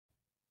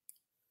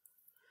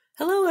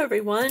Hello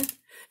everyone,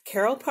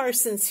 Carol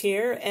Parsons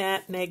here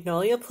at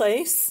Magnolia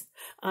Place.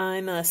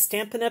 I'm a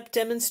Stampin' Up!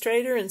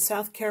 Demonstrator in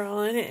South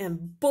Carolina,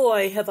 and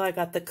boy have I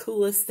got the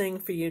coolest thing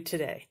for you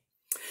today.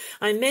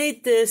 I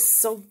made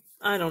this,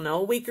 I don't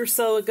know, a week or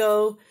so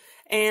ago,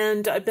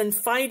 and I've been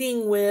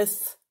fighting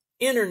with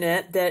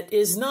internet that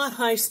is not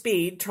high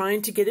speed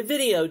trying to get a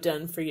video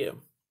done for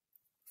you.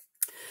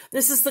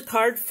 This is the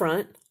card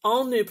front,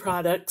 all new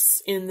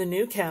products in the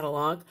new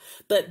catalog,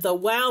 but the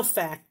wow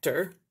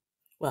factor,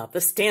 well,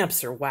 the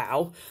stamps are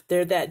wow.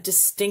 They're that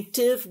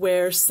distinctive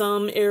where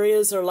some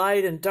areas are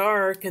light and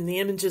dark and the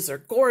images are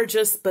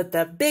gorgeous, but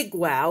the big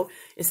wow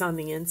is on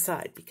the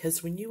inside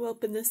because when you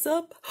open this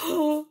up,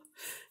 oh,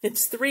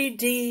 it's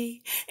 3D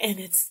and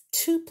it's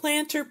 2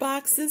 planter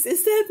boxes.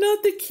 Is that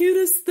not the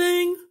cutest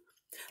thing?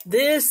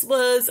 This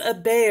was a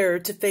bear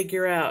to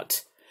figure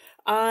out.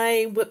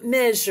 I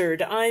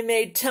measured, I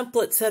made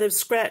templates out of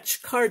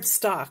scratch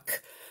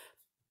cardstock,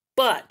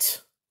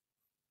 but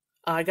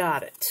I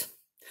got it.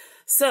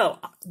 So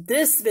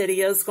this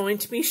video is going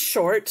to be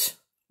short,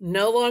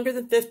 no longer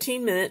than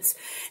 15 minutes,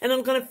 and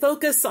I'm going to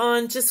focus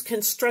on just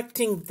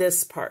constructing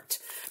this part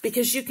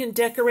because you can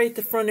decorate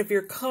the front of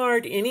your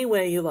card any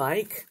way you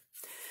like,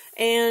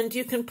 and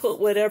you can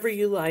put whatever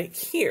you like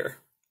here.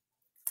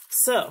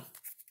 So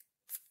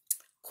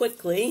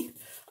quickly,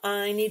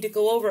 I need to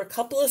go over a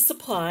couple of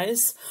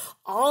supplies.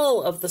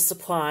 All of the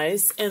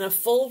supplies and a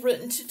full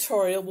written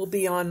tutorial will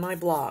be on my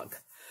blog.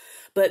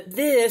 But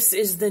this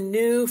is the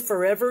new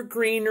Forever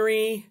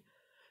Greenery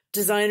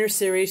Designer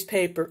Series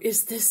paper.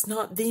 Is this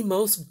not the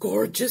most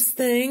gorgeous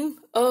thing?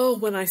 Oh,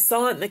 when I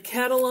saw it in the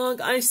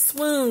catalog, I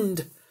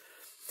swooned.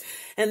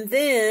 And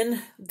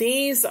then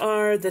these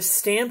are the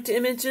stamped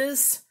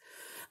images.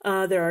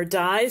 There are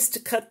dies to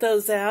cut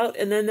those out,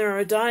 and then there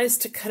are dies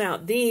to cut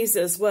out these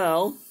as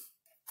well.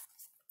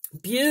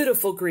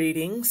 Beautiful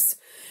greetings,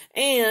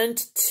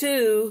 and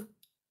 2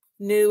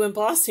 new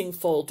embossing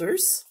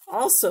folders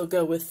also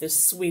go with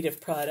this suite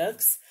of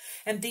products.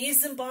 And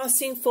these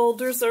embossing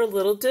folders are a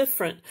little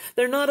different.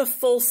 They're not a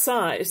full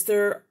size.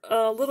 They're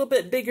a little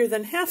bit bigger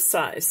than half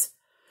size.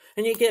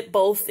 And you get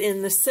both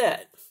in the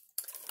set.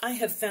 I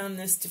have found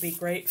this to be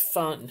great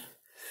fun.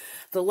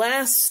 The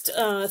last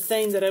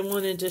thing that I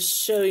wanted to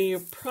show you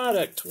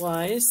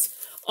product-wise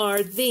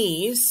are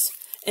these.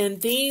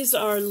 And these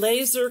are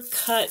laser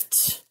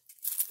cut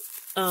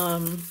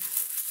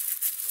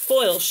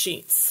foil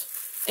sheets.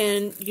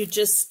 And you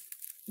just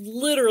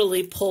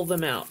literally pull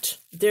them out.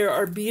 There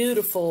are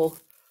beautiful,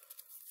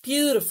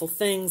 beautiful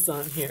things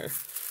on here.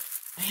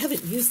 I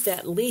haven't used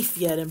that leaf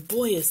yet, and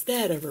boy, is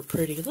that ever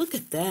pretty. Look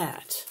at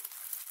that.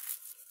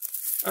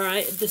 All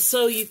right,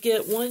 so you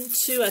get 1,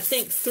 2, I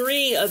think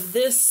 3 of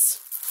this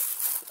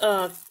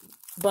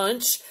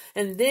bunch,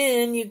 and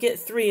then you get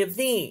 3 of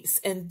these.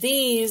 And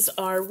these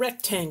are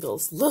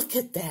rectangles. Look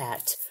at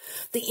that.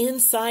 The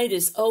inside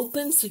is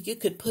open, so you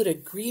could put a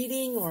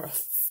greeting or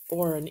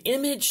an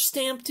image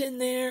stamped in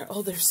there.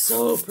 Oh, they're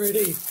so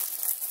pretty.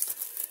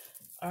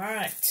 All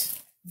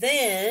right.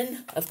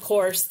 Then, of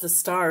course, the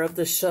star of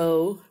the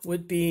show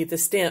would be the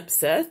stamp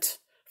set,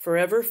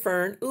 Forever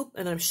Fern. Oop,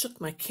 and I shook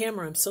my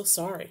camera. I'm so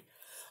sorry.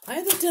 I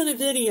haven't done a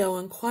video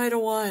in quite a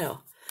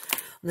while.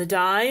 The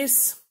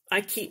dies,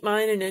 I keep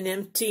mine in an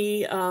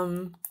empty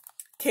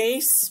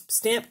case,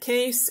 stamp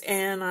case,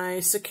 and I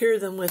secure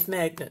them with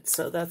magnets.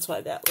 So that's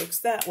why that looks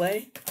that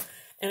way.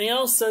 And I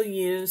also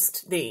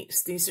used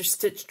these. These are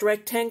stitched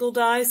rectangle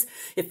dies.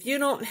 If you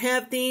don't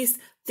have these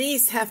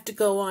have to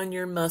go on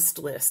your must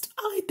list.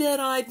 I bet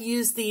I've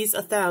used these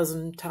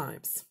 1,000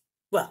 times.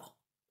 Well,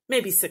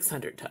 maybe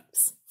 600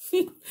 times.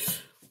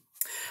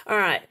 All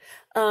right.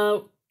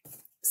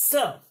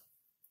 So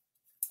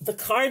the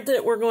card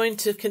that we're going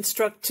to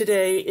construct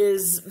today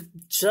is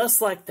just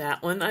like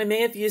that one. I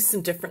may have used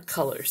some different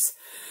colors.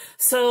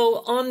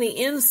 So on the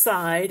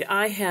inside,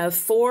 I have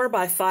 4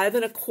 by 5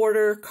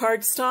 1/4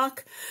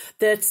 cardstock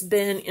that's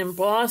been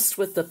embossed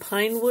with the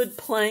Pinewood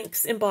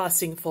Planks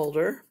embossing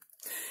folder.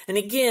 And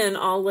again,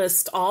 I'll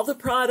list all the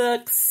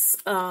products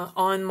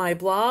on my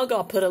blog.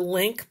 I'll put a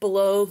link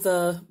below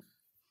the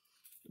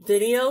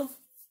video.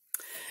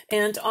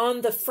 And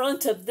on the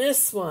front of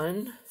this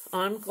one,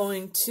 I'm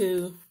going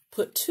to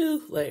put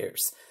 2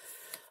 layers.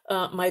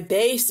 My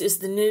base is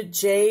the new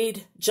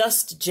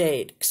Just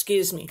Jade,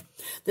 excuse me.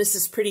 This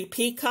is Pretty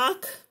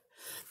Peacock.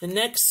 The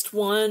next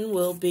one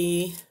will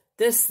be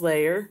this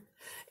layer.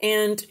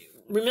 And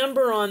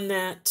remember on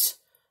that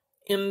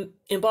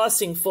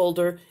embossing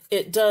folder,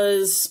 it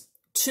does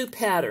 2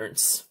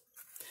 patterns.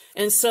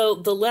 And so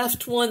the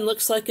left one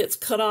looks like it's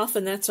cut off,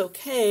 and that's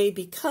okay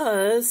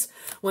because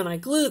when I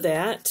glue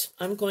that,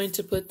 I'm going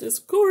to put this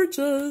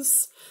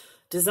gorgeous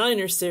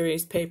Designer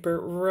Series paper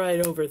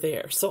right over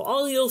there. So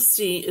all you'll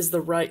see is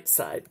the right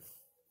side.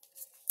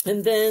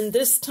 And then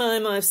this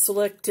time I've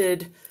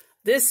selected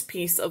this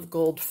piece of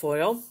gold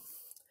foil.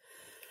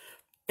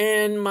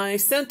 And my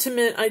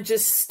sentiment, I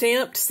just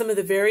stamped some of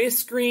the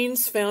various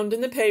greens found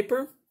in the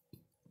paper,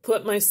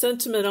 put my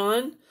sentiment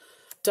on,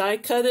 die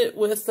cut it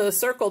with a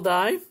circle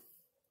die,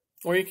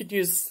 or you could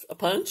use a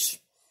punch,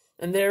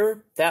 And there,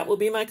 that will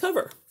be my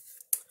cover.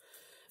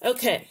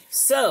 Okay,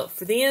 so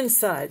for the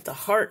inside, the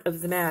heart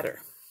of the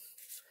matter.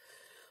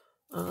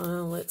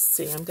 Let's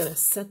see, I'm going to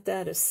set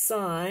that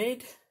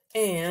aside,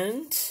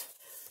 and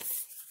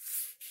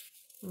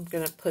I'm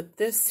going to put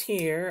this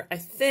here. I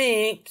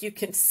think you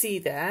can see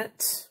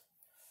that.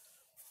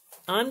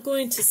 I'm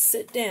going to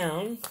sit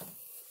down,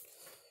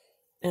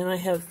 and I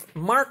have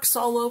marks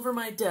all over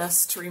my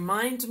desk to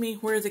remind me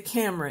where the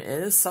camera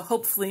is, so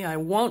hopefully I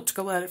won't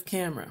go out of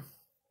camera.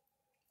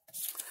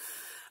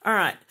 All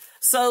right,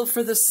 so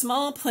for the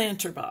small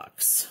planter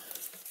box,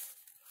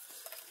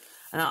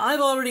 now I've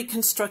already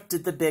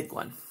constructed the big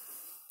one.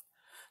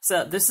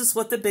 So this is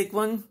what the big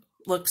one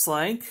looks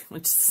like,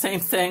 which is the same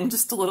thing,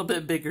 just a little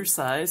bit bigger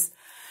size.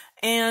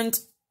 And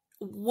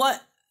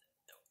what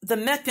the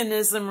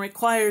mechanism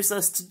requires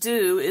us to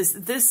do is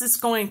this is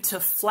going to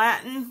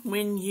flatten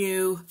when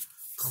you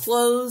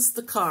close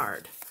the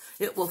card.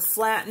 It will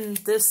flatten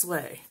this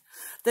way.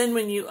 Then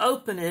when you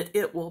open it,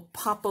 it will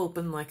pop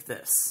open like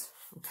this,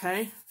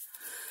 okay?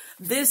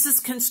 This is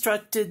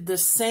constructed the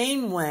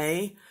same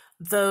way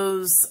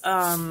those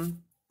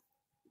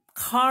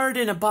card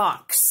in a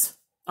box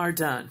are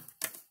done.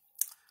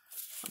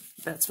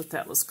 That's what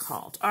that was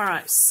called. All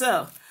right,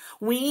 so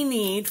we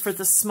need, for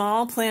the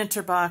small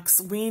planter box,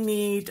 we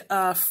need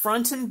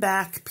front and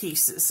back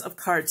pieces of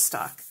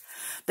cardstock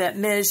that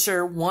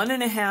measure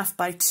 1.5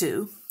 by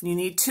 2. You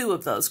need 2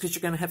 of those because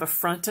you're going to have a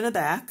front and a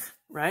back,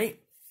 right?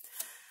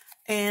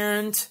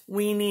 And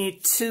we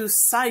need 2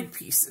 side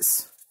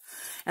pieces.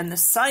 And the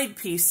side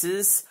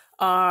pieces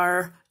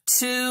are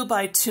 2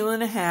 by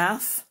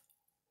 2.5.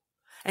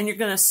 And you're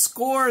going to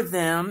score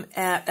them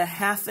at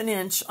 1/2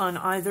 inch on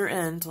either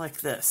end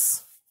like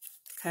this,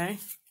 okay?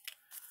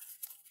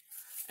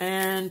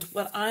 And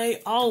what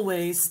I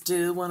always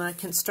do when I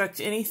construct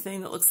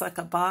anything that looks like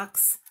a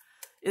box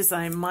is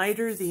I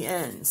miter the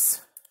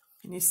ends.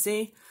 Can you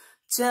see?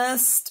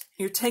 Just,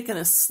 you're taking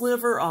a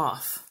sliver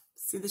off.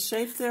 See the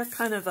shape there?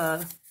 Kind of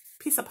a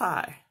piece of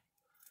pie.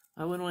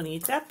 I wouldn't want to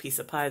eat that piece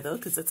of pie, though,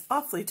 because it's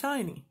awfully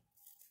tiny.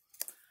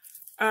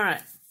 All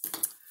right.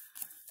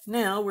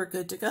 Now we're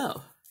good to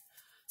go.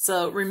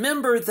 So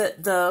remember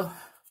that the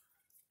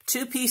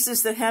 2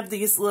 pieces that have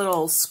these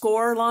little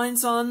score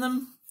lines on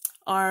them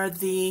are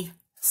the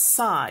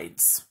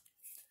sides.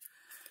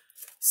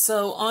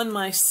 So on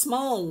my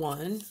small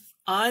one,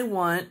 I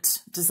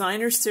want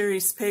Designer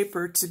Series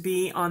paper to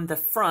be on the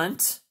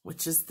front,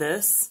 which is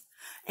this,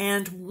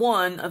 and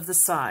one of the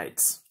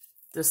sides,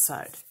 this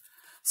side.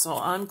 So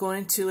I'm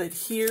going to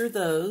adhere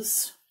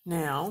those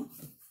now.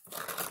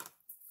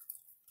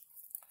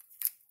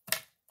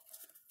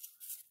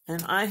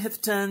 And I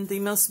have done the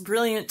most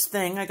brilliant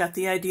thing. I got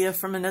the idea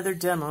from another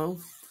demo.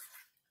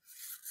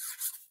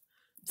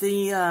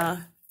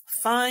 The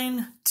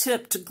fine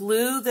tipped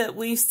glue that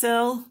we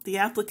sell, the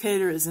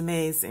applicator is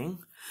amazing.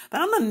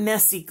 But I'm a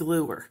messy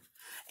gluer.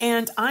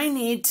 And I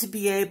need to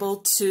be able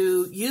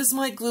to use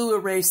my glue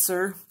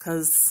eraser,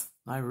 because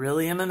I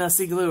really am a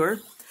messy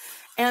gluer.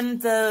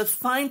 And the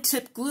fine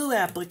tip glue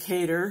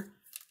applicator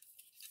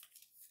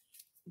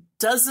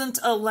doesn't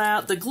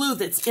allow, the glue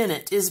that's in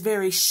it is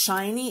very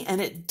shiny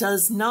and it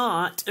does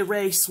not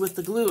erase with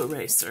the glue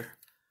eraser.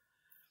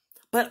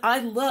 But I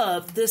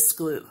love this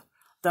glue,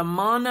 the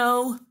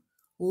Mono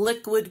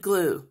liquid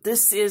glue.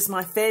 This is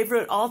my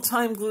favorite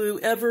all-time glue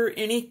ever,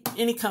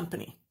 any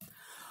company.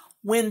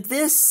 When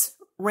this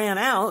ran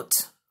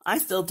out, I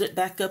filled it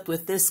back up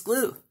with this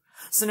glue.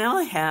 So now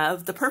I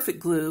have the perfect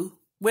glue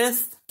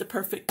with the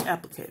perfect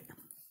applicator.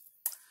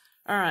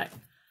 All right,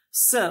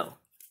 so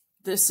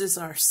this is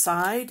our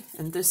side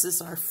and this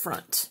is our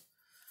front.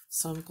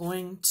 So I'm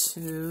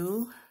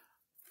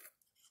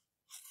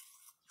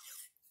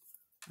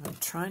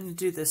trying to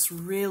do this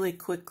really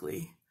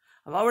quickly.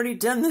 I've already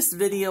done this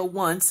video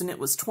once and it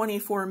was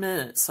 24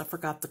 minutes. I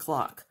forgot the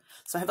clock.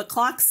 So I have a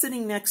clock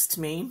sitting next to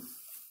me.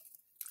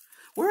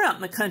 We're out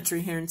in the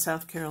country here in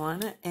South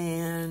Carolina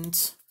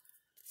and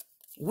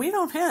we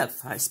don't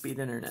have high-speed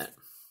internet.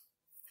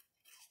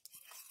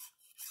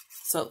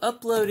 So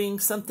uploading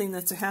something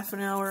that's a half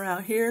an hour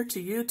out here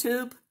to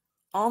YouTube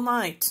all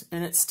night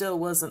and it still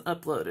wasn't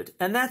uploaded.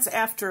 And that's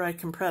after I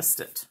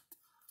compressed it.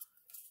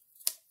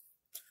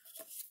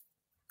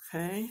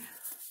 Okay.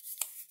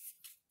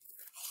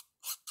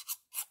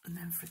 And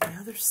then for the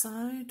other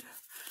side,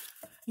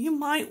 you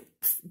might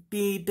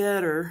be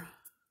better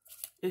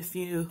if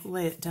you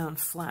lay it down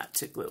flat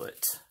to glue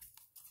it.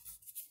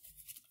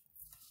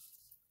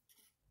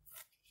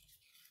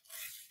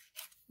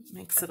 It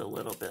makes it a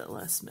little bit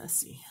less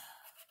messy.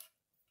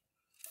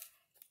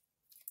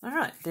 All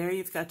right, there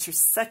you've got your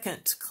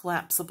second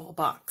collapsible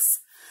box.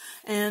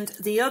 And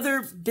the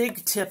other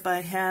big tip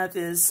I have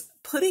is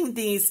putting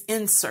these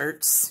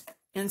inserts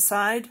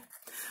inside.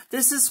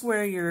 This is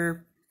where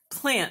your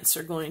plants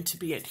are going to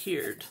be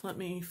adhered. Let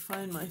me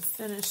find my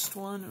finished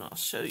one and I'll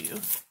show you.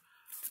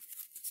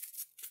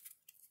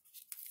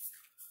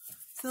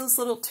 Those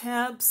little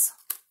tabs,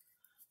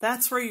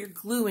 that's where you're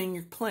gluing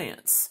your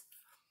plants.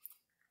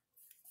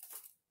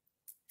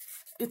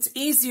 it's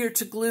easier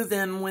to glue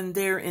them when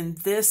they're in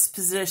this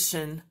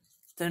position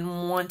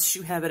than once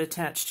you have it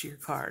attached to your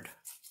card.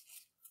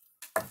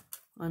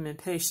 I'm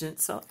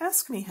impatient, so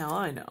ask me how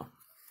I know.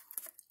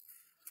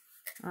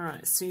 All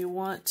right, so you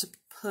want to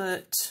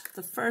put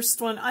the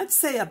first one, I'd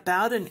say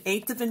about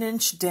 1/8 of an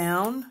inch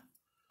down.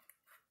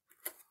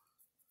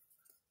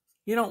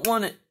 You don't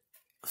want it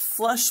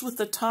flush with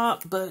the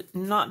top, but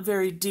not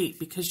very deep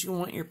because you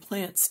want your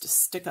plants to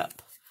stick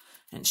up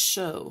and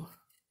show.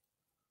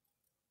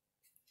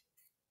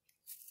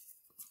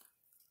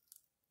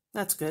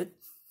 That's good.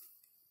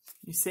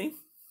 You see?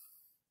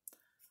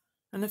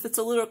 And if it's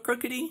a little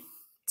crookedy,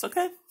 it's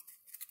okay.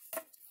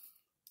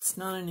 It's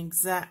not an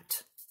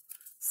exact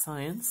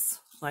science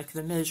like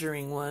the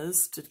measuring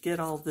was to get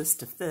all this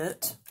to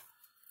fit.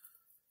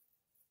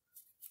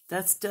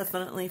 That's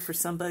definitely for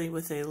somebody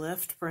with a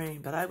left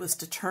brain, but I was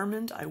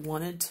determined I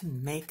wanted to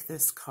make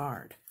this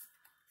card.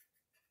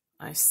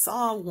 I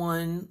saw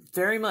one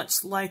very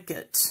much like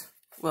it,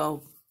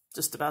 well,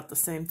 just about the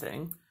same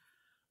thing,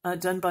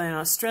 done by an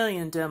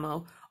Australian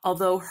demo,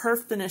 although her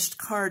finished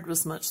card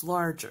was much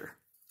larger.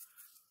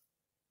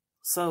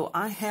 So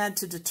I had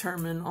to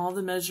determine all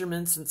the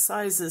measurements and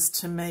sizes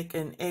to make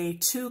an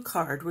A2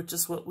 card, which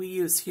is what we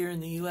use here in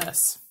the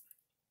US.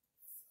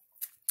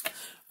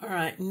 All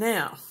right,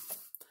 now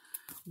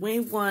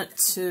we want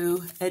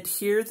to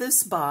adhere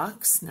this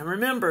box. Now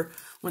remember,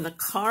 when the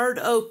card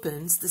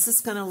opens, this is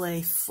going to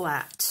lay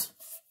flat.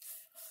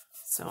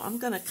 So I'm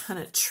going to kind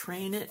of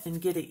train it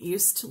and get it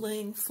used to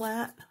laying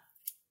flat.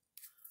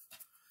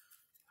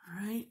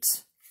 All right,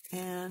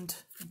 and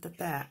the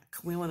back.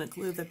 We want to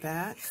glue the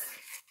back.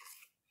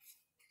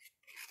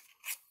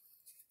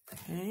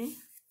 Okay.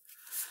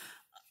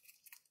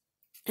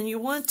 And you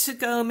want to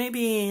go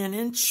maybe 1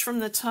 inch from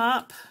the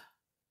top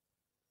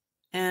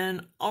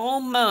and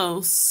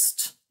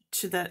almost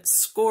to that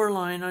score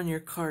line on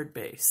your card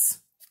base.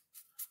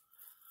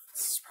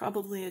 It's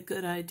probably a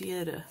good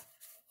idea to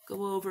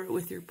go over it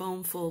with your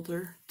bone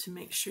folder to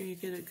make sure you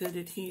get a good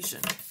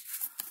adhesion.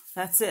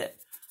 That's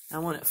it.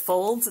 Now when it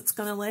folds, it's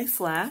going to lay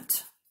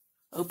flat.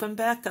 Open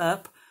back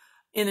up.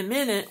 In a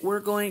minute, we're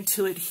going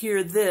to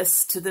adhere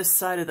this to this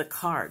side of the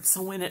card.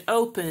 So when it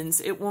opens,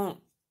 it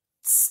won't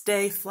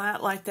stay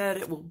flat like that.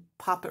 It will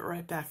pop it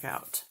right back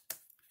out.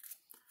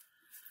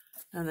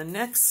 Now the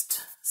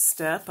next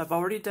step, I've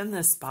already done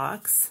this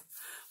box.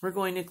 We're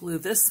going to glue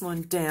this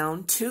one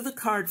down to the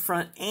card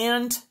front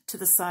and to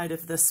the side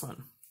of this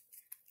one.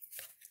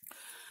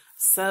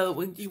 So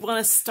when you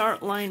want to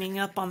start lining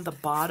up on the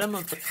bottom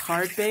of the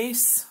card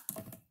base,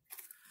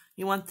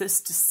 you want this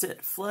to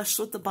sit flush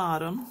with the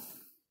bottom.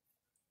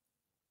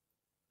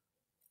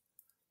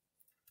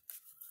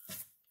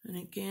 And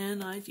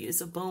again, I'd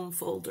use a bone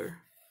folder.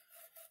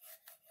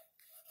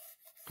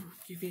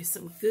 Give you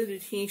some good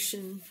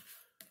adhesion.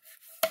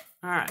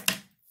 All right.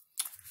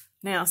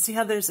 Now, see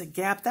how there's a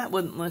gap? That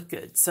wouldn't look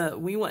good. So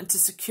we want to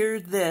secure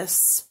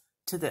this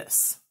to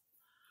this.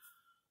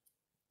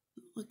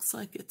 Looks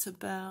like it's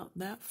about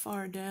that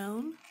far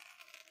down.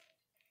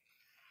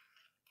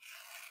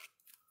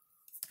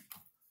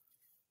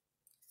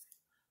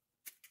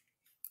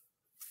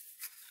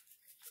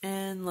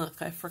 And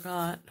look, I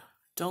forgot.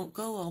 Don't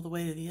go all the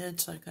way to the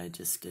edge like I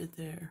just did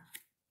there.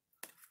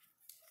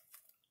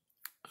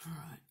 All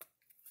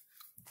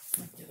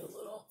right. Get a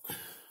little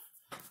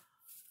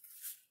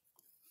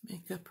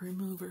makeup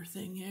remover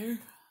thing here.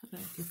 And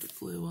I get the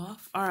glue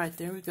off. All right,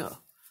 there we go.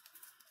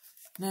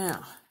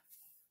 Now,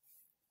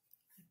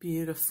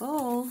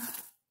 beautiful.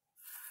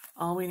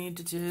 All we need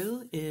to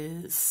do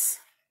is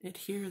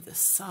adhere the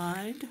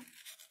side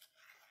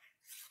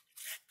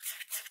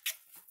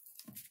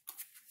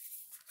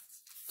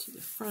to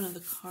the front of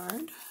the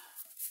card.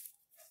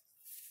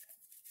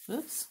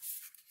 Oops.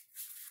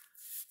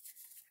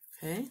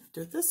 Okay,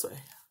 do it this way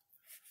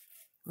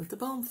with the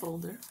bone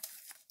folder.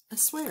 I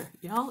swear,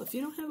 y'all, if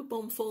you don't have a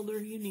bone folder,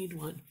 you need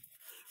one.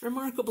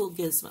 Remarkable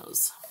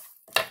gizmos.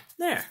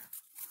 There.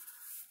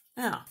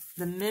 Now,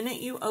 the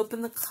minute you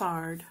open the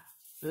card,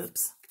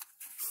 oops.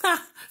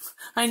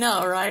 I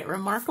know, right?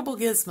 Remarkable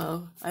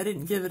gizmo. I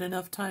didn't give it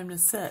enough time to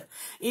set.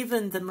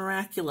 Even the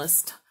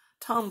miraculous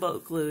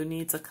Tombow glue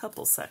needs a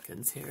couple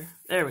seconds here.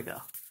 There we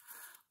go.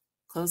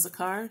 Close the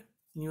card,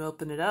 and you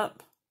open it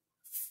up.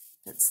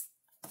 It's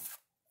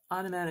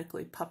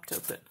automatically popped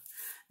open.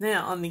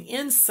 Now, on the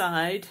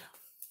inside,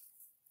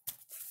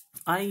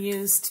 I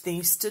used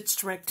the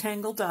stitched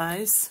rectangle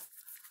dies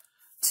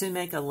to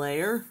make a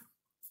layer,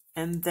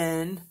 and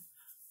then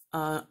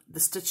the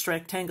stitched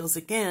rectangles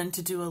again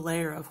to do a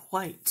layer of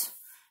white.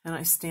 And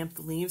I stamped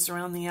the leaves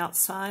around the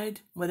outside,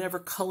 whatever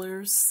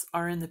colors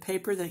are in the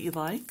paper that you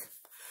like.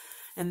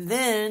 And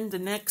then the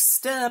next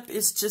step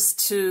is just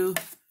to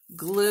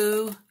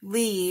glue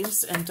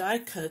leaves and die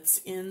cuts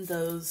in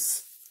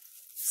those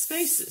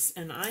spaces.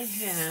 And I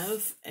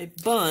have a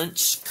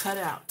bunch cut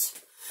out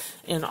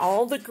in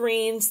all the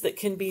greens that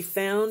can be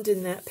found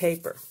in that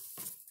paper.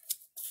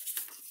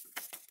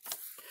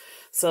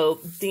 So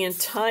the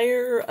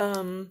entire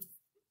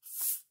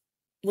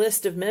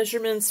list of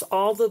measurements,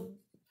 all the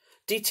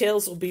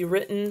Details will be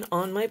written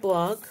on my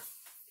blog.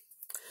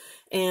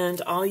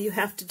 And all you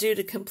have to do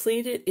to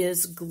complete it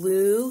is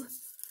glue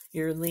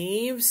your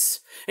leaves.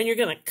 And you're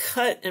going to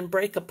cut and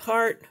break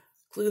apart,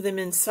 glue them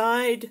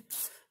inside,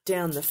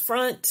 down the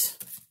front,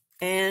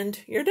 and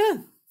you're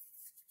done.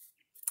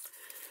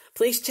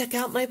 Please check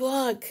out my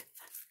blog.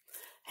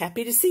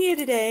 Happy to see you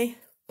today.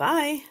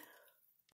 Bye.